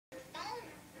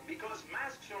Because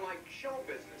masks are like show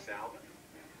business, Alvin.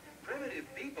 Primitive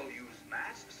people use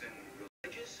masks in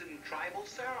religious and tribal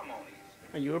ceremonies.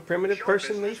 Are you a primitive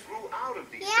person, Leif?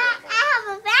 Yeah, I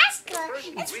have a mask on.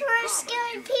 It's for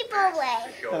scaring people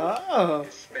away. Oh.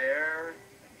 Despair,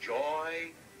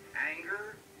 joy,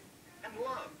 anger, and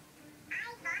love. I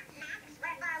thought masks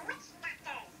were for witch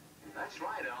doctors. That's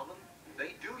right, Alvin.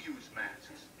 They do use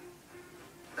masks.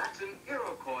 That's an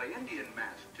Iroquois Indian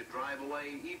mask to drive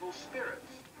away evil spirits.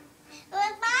 But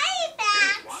my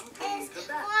mask is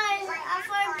for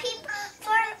people,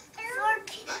 for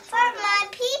my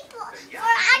people,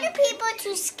 for other people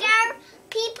to scare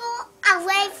people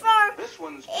away from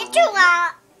Israel,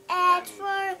 and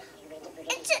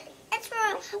it's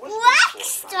for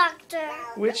witch doctor.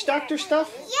 Witch doctor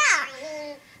stuff?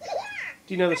 Yeah.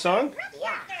 Do you know the song?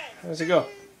 Yeah. How does it go?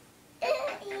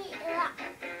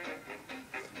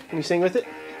 Can you sing with it?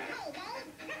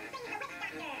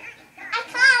 I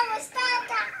call a star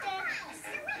doctor.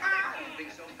 I don't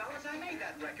think so, fellas. I made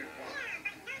that record once.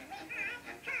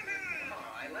 All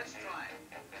right, let's try it.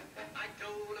 I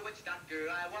told a witch doctor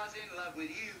I was in love with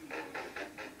you.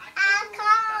 I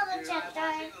call the I was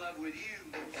doctor. in love with you.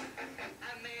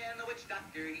 And then the witch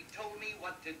doctor, he told me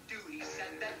what to do. He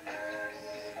said that...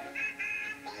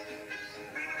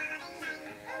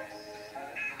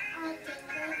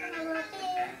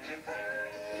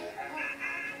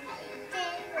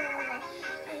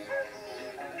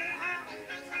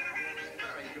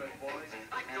 Very good, boys.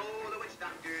 I told the witch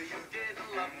doctor you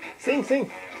didn't love me. Sing,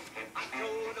 sing.